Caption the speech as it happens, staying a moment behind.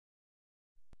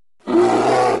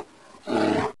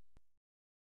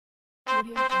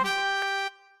What's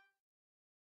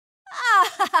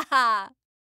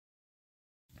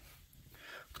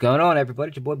going on, everybody?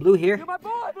 It's your boy Blue here. You're my boy,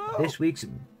 Blue. This week's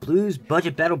Blues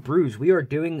Budget Battle Brews. We are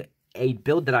doing a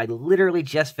build that I literally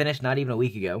just finished not even a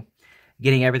week ago,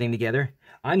 getting everything together.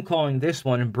 I'm calling this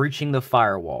one Breaching the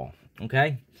Firewall,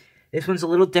 okay? This one's a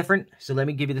little different, so let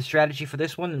me give you the strategy for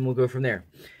this one, and we'll go from there.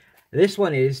 This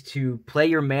one is to play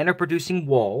your mana-producing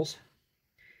walls,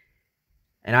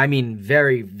 and I mean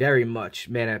very, very much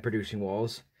mana-producing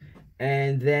walls,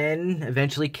 and then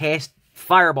eventually cast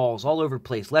fireballs all over the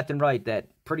place, left and right, that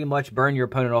pretty much burn your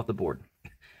opponent off the board.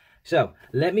 So,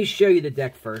 let me show you the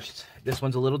deck first. This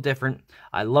one's a little different.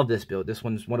 I love this build. This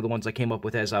one's one of the ones I came up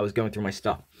with as I was going through my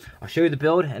stuff. I'll show you the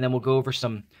build, and then we'll go over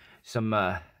some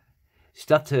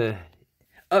stuff to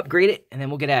upgrade it, and then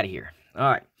we'll get out of here.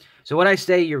 Alright, so when I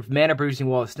say your mana-producing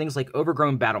wall, it's things like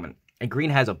Overgrown Battlement, and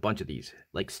green has a bunch of these,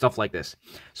 like stuff like this.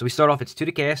 So we start off, it's 2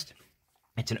 to cast.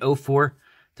 It's an 0/4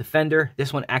 Defender.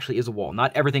 This one actually is a wall.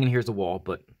 Not everything in here is a wall,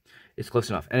 but it's close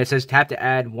enough. And it says tap to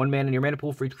add 1 mana in your mana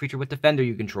pool for each creature with Defender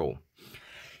you control.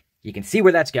 You can see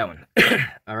where that's going.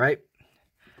 Alright?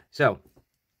 So,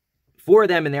 4 of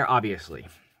them in there, obviously.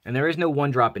 And there is no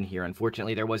 1-drop in here.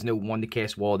 Unfortunately, there was no 1 to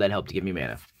cast wall that helped to give me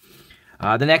mana.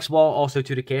 The next wall, also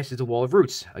 2 to cast, is a Wall of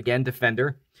Roots. Again,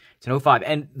 Defender. It's an 0/5.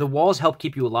 And the walls help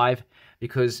keep you alive,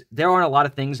 because there aren't a lot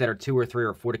of things that are 2 or 3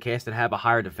 or 4 to cast that have a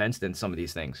higher defense than some of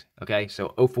these things, okay?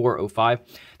 So 0/4, 0/5,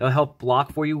 they'll help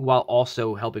block for you while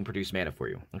also helping produce mana for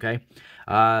you, okay?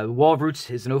 Wall of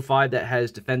Roots is an 0/5 that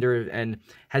has Defender and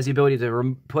has the ability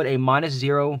to put a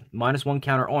 -0, -1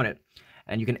 counter on it,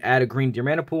 and you can add a green to your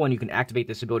mana pool, and you can activate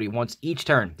this ability once each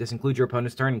turn. This includes your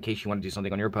opponent's turn in case you want to do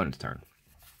something on your opponent's turn.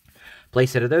 Play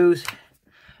set of those.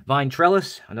 Vine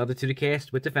Trellis, another 2 to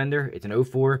cast with Defender. It's an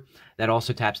 0/4 that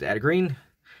also taps to add a green.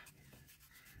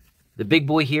 The big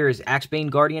boy here is Axebane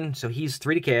Guardian, so he's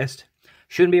 3 to cast.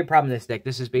 Shouldn't be a problem in this deck.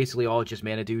 This is basically all just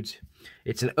mana dudes.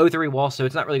 It's an 0/3 wall, so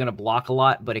it's not really going to block a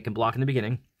lot, but it can block in the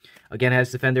beginning. Again, it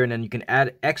has Defender, and then you can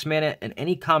add X mana and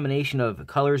any combination of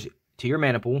colors to your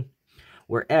mana pool,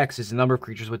 where X is the number of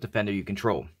creatures with Defender you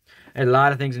control. There's a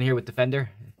lot of things in here with Defender,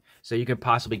 so you can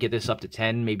possibly get this up to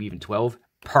 10, maybe even 12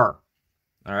 per.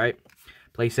 Alright,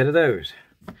 play set of those.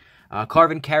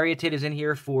 Carven Caryatid is in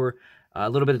here for a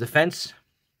little bit of defense,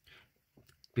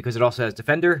 because it also has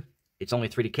Defender. It's only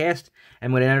 3 to cast,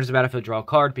 and when it enters the battlefield, draw a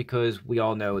card, because we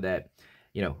all know that,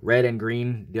 you know, red and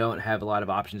green don't have a lot of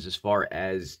options as far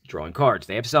as drawing cards.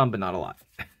 They have some, but not a lot.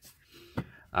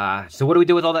 So what do we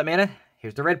do with all that mana?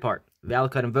 Here's the red part.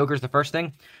 Valakut Invoker is the first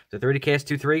thing. So 3 to cast,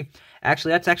 2/3.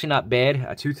 Actually, that's actually not bad.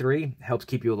 A 2/3 helps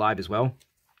keep you alive as well.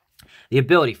 The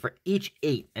ability for each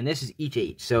 8, and this is each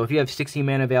 8. So if you have 16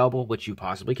 mana available, which you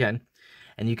possibly can,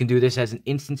 and you can do this as an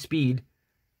instant speed,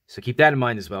 so keep that in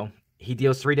mind as well. He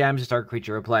deals 3 damage to target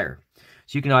creature or player.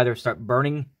 So you can either start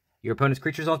burning your opponent's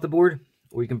creatures off the board,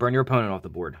 or you can burn your opponent off the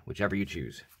board, whichever you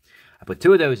choose. I put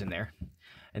 2 of those in there,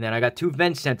 and then I got 2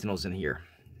 Venge Sentinels in here.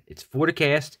 It's 4 to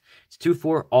cast, it's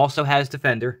 2/4, also has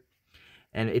Defender,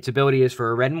 and its ability is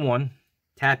for a red and 1,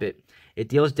 tap it. It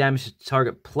deals damage to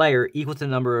target player equal to the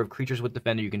number of creatures with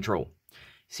Defender you control.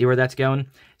 See where that's going?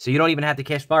 So you don't even have to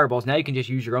cast fireballs. Now you can just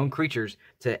use your own creatures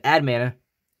to add mana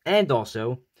and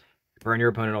also burn your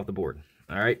opponent off the board.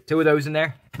 Alright, 2 of those in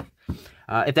there.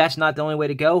 If that's not the only way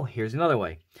to go, here's another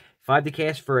way. 5 to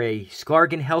cast for a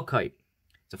Skargan Hellkite.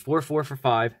 It's a 4/4 for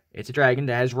 5. It's a dragon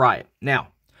that has Riot.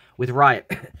 Now, with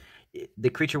Riot, the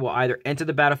creature will either enter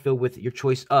the battlefield with your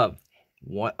choice of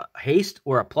haste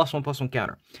or a +1/+1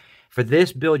 counter. For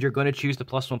this build, you're going to choose the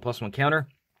 +1/+1 counter,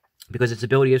 because its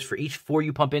ability is for each 4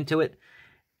 you pump into it,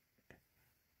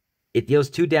 it deals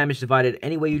 2 damage divided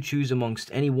any way you choose amongst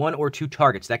any 1 or 2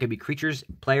 targets. That could be creatures,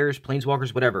 players,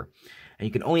 planeswalkers, whatever. And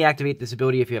you can only activate this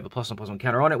ability if you have a +1/+1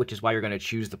 counter on it, which is why you're going to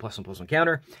choose the +1/+1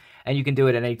 counter. And you can do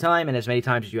it at any time and as many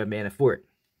times as you have mana for it.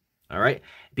 Alright?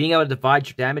 Being able to divide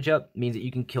your damage up means that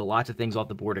you can kill lots of things off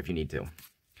the board if you need to.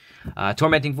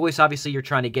 Tormenting Voice, obviously you're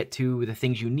trying to get to the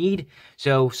things you need,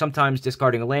 so sometimes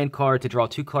discarding a land card to draw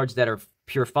 2 cards that are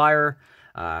pure fire,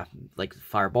 like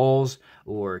fireballs,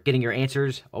 or getting your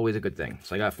answers, always a good thing.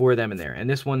 So I got 4 of them in there. And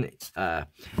this one,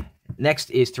 next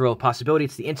is Thrill of Possibility.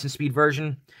 It's the instant speed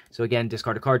version. So again,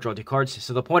 discard a card, draw 2 cards.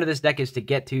 So the point of this deck is to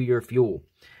get to your fuel.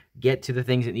 Get to the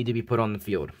things that need to be put on the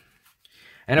field.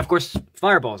 And of course,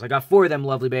 fireballs. I got 4 of them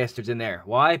lovely bastards in there.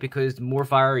 Why? Because more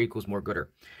fire equals more gooder.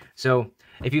 So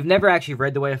if you've never actually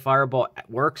read the way a fireball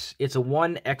works, it's a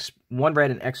 1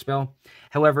 red and X spell.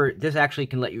 However, this actually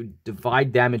can let you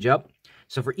divide damage up.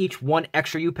 So for each 1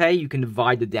 extra you pay, you can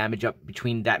divide the damage up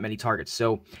between that many targets.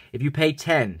 So if you pay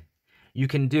 10, you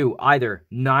can do either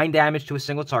 9 damage to a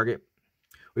single target,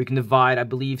 or you can divide, I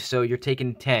believe, so you're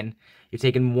taking 10. You're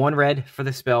taking 1 red for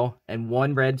the spell, and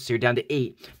 1 red, so you're down to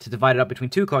 8, to divide it up between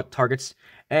 2 targets,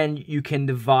 and you can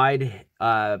divide,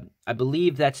 I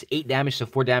believe that's 8 damage, so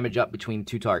 4 damage up between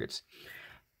 2 targets.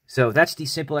 So that's the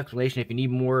simple explanation. If you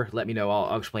need more, let me know.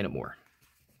 I'll explain it more.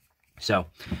 So,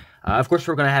 of course,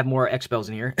 we're going to have more X spells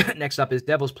in here. Next up is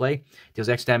Devil's Play. Deals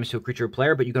X damage to a creature or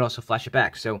player, but you can also flash it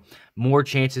back. So, more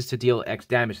chances to deal X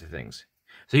damage to things.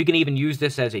 So, you can even use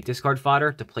this as a discard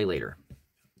fodder to play later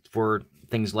for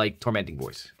things like Tormenting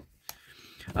Voice.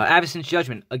 Avacyn's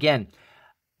Judgment. Again,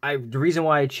 the reason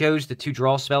why I chose the 2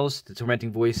 draw spells, the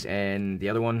Tormenting Voice and the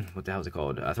other one, what the hell is it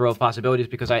called? Throw of Possibilities,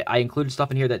 because I included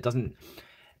stuff in here that doesn't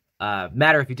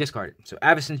matter if you discard it. So,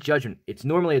 Avacyn's Judgment. It's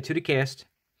normally a 2 to cast,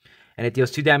 and it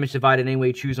deals 2 damage divided any way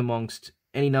you choose amongst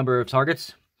any number of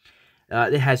targets.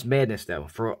 It has Madness, though,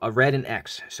 for a red and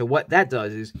X. So what that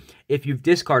does is, if you've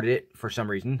discarded it for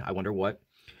some reason, I wonder what,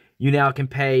 you now can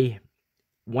pay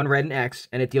 1 red and X,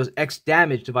 and it deals X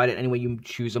damage divided any way you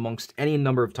choose amongst any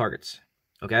number of targets.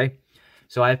 Okay?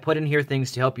 So I've put in here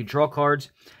things to help you draw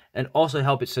cards, and also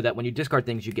help it so that when you discard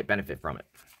things, you get benefit from it.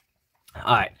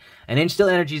 Alright, and Instill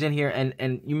Energy's in here,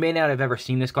 and you may not have ever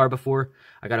seen this card before.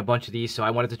 I got a bunch of these, so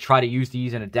I wanted to try to use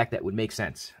these in a deck that would make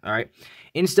sense. Alright,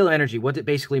 Instill Energy, what it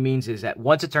basically means is that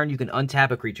once a turn, you can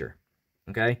untap a creature.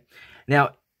 Okay?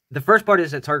 Now, the first part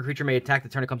is that target creature may attack the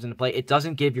turn it comes into play. It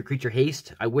doesn't give your creature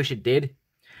haste. I wish it did.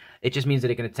 It just means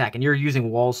that it can attack, and you're using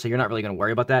walls, so you're not really going to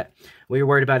worry about that. What you're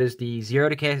worried about is the 0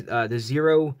 to cast, the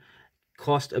 0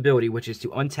 cost ability, which is to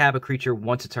untap a creature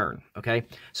once a turn, okay?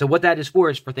 So what that is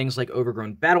for things like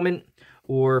Overgrown Battlement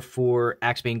or for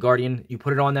Axebane Guardian. You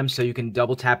put it on them so you can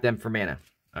double tap them for mana,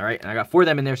 all right? And I got 4 of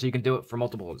them in there so you can do it for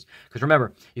multiple holds. Because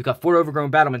remember, you've got 4 Overgrown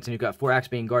Battlements and you've got 4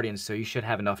 Axebane Guardians, so you should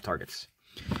have enough targets.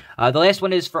 The last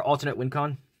one is for alternate win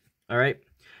con, all right?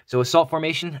 So Assault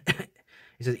Formation,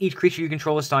 it says each creature you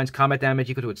control assigns combat damage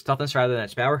equal to its toughness rather than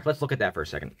its power. Let's look at that for a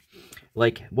second.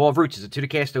 Like, Wall of Roots is a 2 to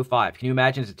cast 05. Can you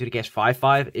imagine it's a 2 to cast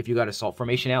 5/5 if you got Assault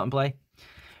Formation out in play?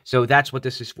 So that's what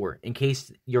this is for. In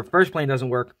case your first plan doesn't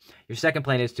work, your second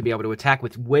plan is to be able to attack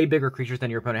with way bigger creatures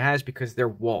than your opponent has because they're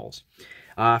walls.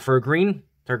 For a green,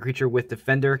 target creature with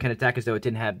Defender can attack as though it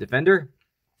didn't have Defender,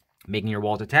 making your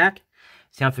walls attack.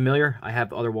 Sound familiar? I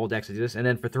have other wall decks that do this. And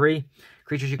then for 3,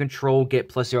 creatures you control get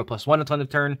 +0/+1 until end of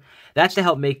turn. That's to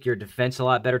help make your defense a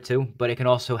lot better too, but it can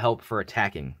also help for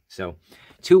attacking. So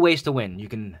 2 ways to win. You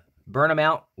can burn them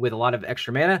out with a lot of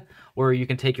extra mana, or you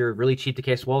can take your really cheap to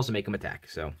cast walls and make them attack.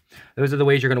 So those are the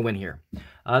ways you're going to win here.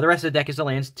 The rest of the deck is the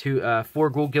lands. 4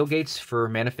 Gold Guild Gates for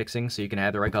mana fixing, so you can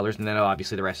have the right colors, and then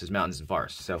obviously the rest is mountains and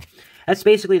forests. So that's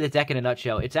basically the deck in a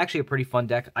nutshell. It's actually a pretty fun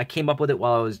deck. I came up with it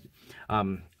while I was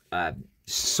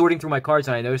sorting through my cards,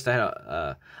 and I noticed I had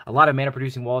a lot of mana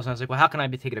producing walls, and I was like, well, how can I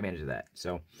be taking advantage of that?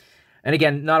 So, and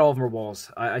again, not all of them are walls.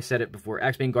 I said it before.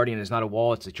 Axebane Guardian is not a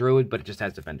wall. It's a druid, but it just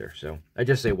has Defender. So I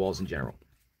just say walls in general.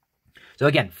 So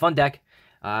again, fun deck.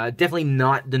 Definitely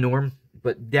not the norm,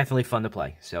 but definitely fun to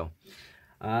play. So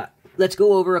let's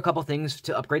go over a couple things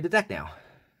to upgrade the deck now.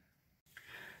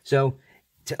 So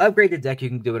to upgrade the deck, you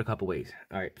can do it a couple ways.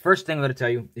 All right, first thing I'm going to tell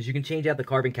you is you can change out the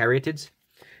Carbon Caryatids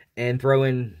and throw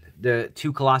in the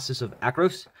 2 Colossus of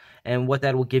Akros, and what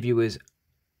that will give you is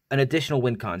an additional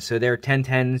win con. So there are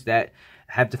 10/10s that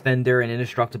have Defender and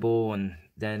Indestructible, and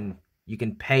then you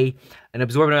can pay an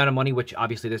absorbent amount of money, which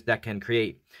obviously this deck can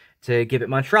create, to give it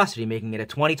Monstrosity, making it a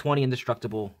 20/20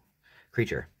 Indestructible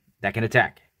creature that can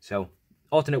attack. So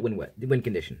alternate win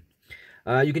condition.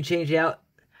 You can change out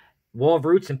Wall of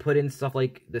Roots and put in stuff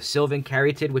like the Sylvan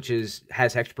Caryatid, which has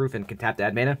hexproof and can tap to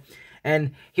add mana.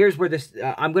 And here's where this,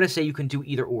 I'm going to say you can do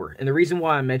either or. And the reason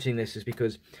why I'm mentioning this is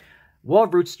because Wall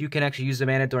of Roots, you can actually use the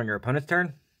mana during your opponent's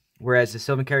turn, whereas the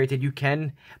Sylvan Caryatid, you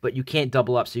can, but you can't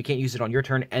double up, so you can't use it on your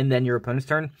turn and then your opponent's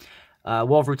turn.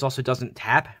 Wall of Roots also doesn't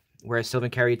tap, whereas Sylvan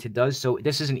Caryatid does, so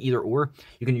this is an either or.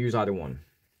 You can use either one.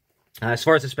 As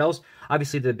far as the spells,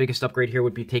 obviously the biggest upgrade here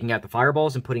would be taking out the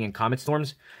Fireballs and putting in Comet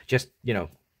Storms. Just, you know,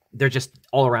 they're just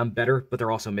all around better, but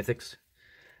they're also mythics.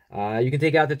 You can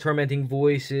take out the Tormenting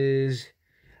Voices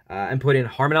and put in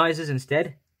Harmonizes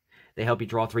instead. They help you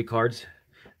draw 3 cards.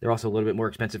 They're also a little bit more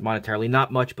expensive monetarily.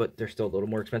 Not much, but they're still a little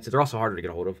more expensive. They're also harder to get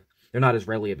a hold of. They're not as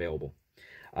readily available.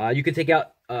 You can take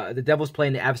out the Devil's Play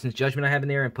and the Avacyn's Judgment I have in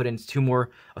there and put in 2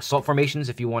 more Assault Formations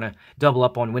if you want to double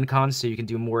up on win cons so you can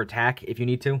do more attack if you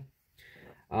need to.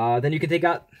 Then you can take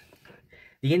out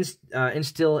the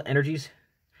Instill Energies.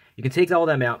 You can take all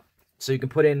them out so you can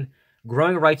put in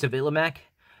Growing Rights of Illimac.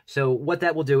 So what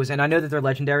that will do is, and I know that they're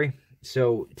legendary,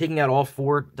 so taking out all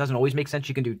 4 doesn't always make sense.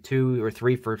 You can do 2 or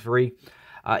 3 for free.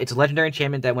 It's a legendary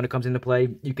enchantment that when it comes into play,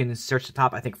 you can search the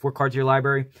top, I think, 4 cards of your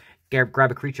library,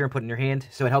 grab a creature and put it in your hand,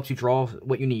 so it helps you draw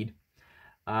what you need.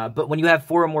 But when you have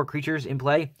 4 or more creatures in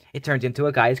play, it turns into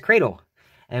a Gaia's Cradle.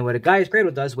 And what a Gaia's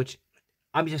Cradle does, which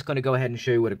I'm just going to go ahead and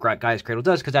show you what a Gaia's Cradle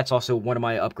does, because that's also one of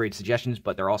my upgrade suggestions,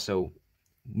 but they're also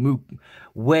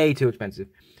way too expensive.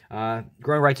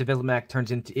 Growing Rites of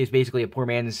Illimac is basically a poor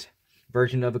man's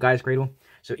version of a Gaia's Cradle.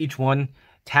 So each one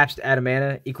taps to add a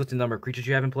mana equal to the number of creatures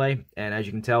you have in play, and as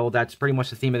you can tell, that's pretty much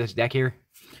the theme of this deck here.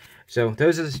 So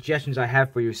those are the suggestions I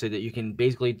have for you, so that you can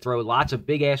basically throw lots of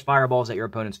big-ass fireballs at your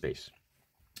opponent's face.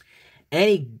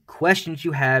 Any questions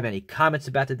you have, any comments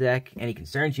about the deck, any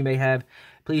concerns you may have,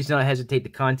 please don't hesitate to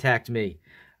contact me.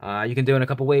 You can do it in a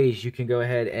couple ways. You can go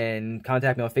ahead and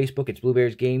contact me on Facebook. It's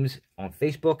bluebearsgames on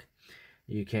Facebook.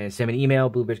 You can send me an email,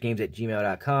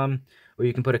 bluebearsgames@gmail.com, or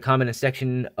you can put a comment in the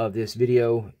section of this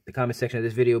video,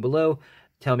 below.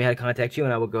 Tell me how to contact you,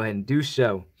 and I will go ahead and do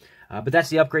so. But that's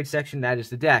the upgrade section. That is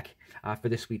the deck for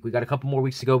this week. We got a couple more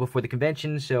weeks to go before the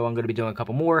convention, so I'm going to be doing a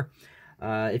couple more.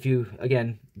 If you,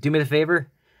 again, do me the favor,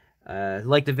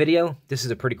 like the video. This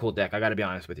is a pretty cool deck, I gotta be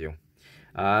honest with you.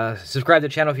 Subscribe to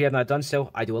the channel if you have not done so.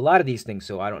 I do a lot of these things,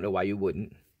 so I don't know why you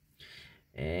wouldn't.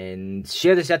 And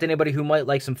share this out to anybody who might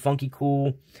like some funky,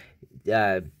 cool,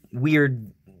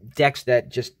 weird decks that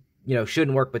just,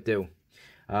 shouldn't work but do.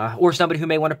 Or somebody who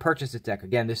may want to purchase this deck.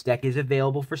 Again, this deck is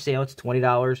available for sale. It's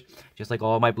 $20, just like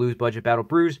all of my Blues Budget Battle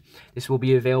Brews. This will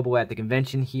be available at the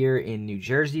convention here in New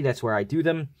Jersey. That's where I do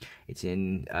them. It's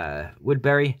in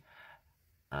Woodbury.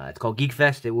 It's called Geek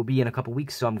Fest. It will be in a couple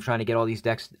weeks, so I'm trying to get all these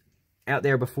decks out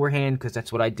there beforehand, because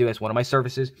that's what I do as one of my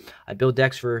services. I build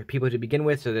decks for people to begin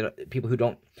with, so that people who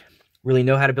don't really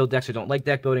know how to build decks or don't like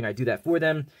deck building, I do that for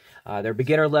them. They're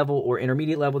beginner level or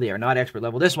intermediate level. They are not expert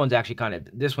level. This one's actually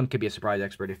this one could be a surprise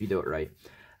expert if you do it right.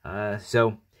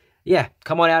 So, yeah,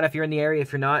 come on out if you're in the area.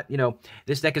 If you're not,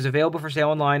 this deck is available for sale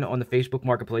online on the Facebook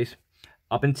Marketplace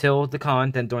up until the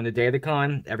con. Then during the day of the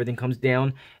con, everything comes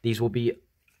down. These will be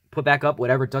put back up.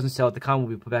 Whatever doesn't sell at the con will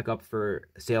be put back up for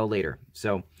sale later.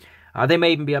 So, they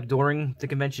may even be up during the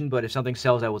convention, but if something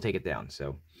sells, I will take it down.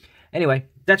 So, anyway,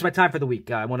 that's my time for the week.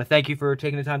 I want to thank you for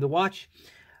taking the time to watch.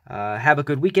 Have a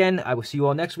good weekend. I will see you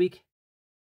all next week.